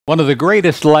One of the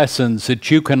greatest lessons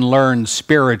that you can learn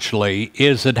spiritually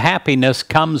is that happiness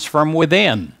comes from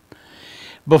within.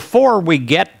 Before we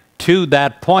get to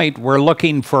that point, we're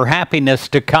looking for happiness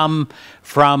to come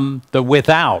from the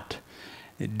without.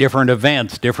 Different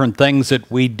events, different things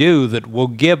that we do that will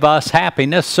give us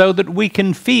happiness so that we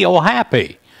can feel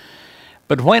happy.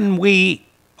 But when we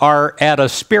are at a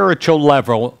spiritual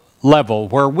level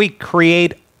where we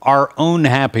create our own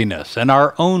happiness and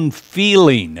our own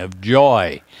feeling of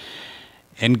joy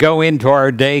and go into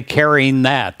our day carrying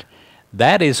that,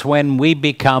 that is when we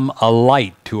become a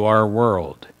light to our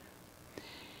world.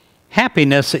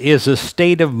 Happiness is a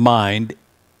state of mind.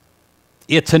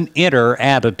 It's an inner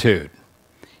attitude.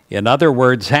 In other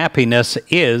words, happiness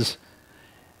is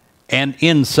an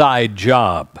inside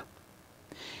job.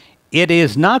 It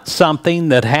is not something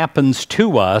that happens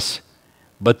to us,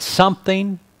 but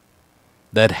something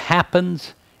that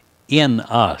happens in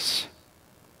us.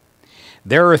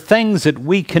 There are things that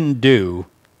we can do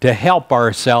to help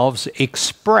ourselves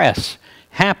express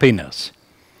happiness.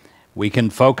 We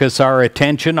can focus our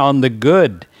attention on the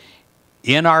good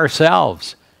in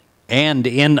ourselves and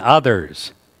in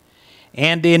others.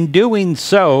 And in doing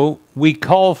so, we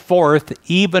call forth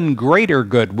even greater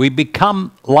good. We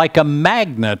become like a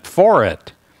magnet for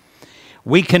it.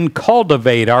 We can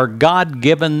cultivate our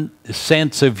God-given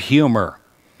sense of humor.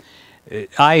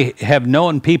 I have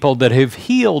known people that have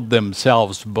healed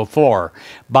themselves before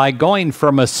by going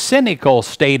from a cynical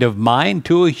state of mind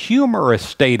to a humorous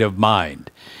state of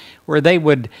mind, where they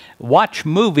would watch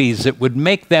movies that would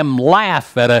make them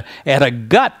laugh at a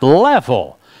gut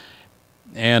level,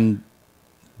 and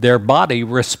their body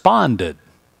responded.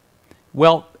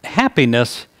 Well,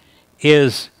 happiness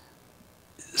is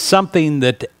something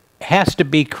that has to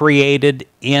be created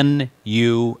in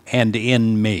you and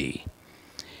in me.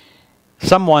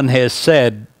 Someone has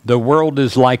said the world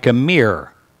is like a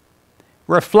mirror,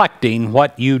 reflecting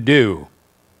what you do.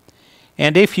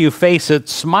 And if you face it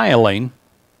smiling,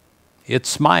 it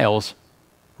smiles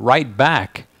right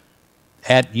back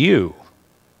at you.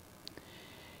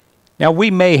 Now, we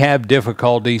may have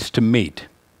difficulties to meet,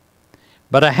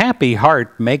 but a happy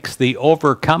heart makes the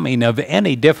overcoming of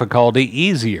any difficulty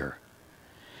easier.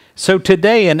 So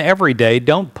today and every day,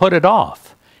 don't put it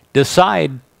off.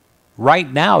 Decide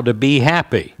right now to be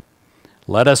happy.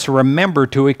 Let us remember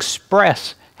to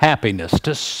express happiness,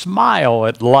 to smile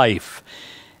at life,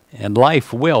 and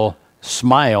life will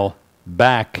smile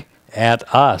back at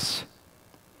us.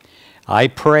 I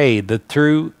pray that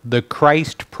through the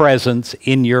Christ presence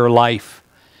in your life,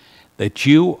 that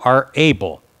you are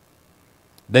able,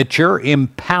 that you're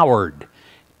empowered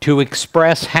to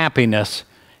express happiness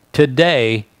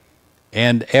today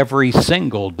and every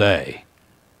single day.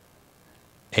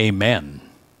 Amen.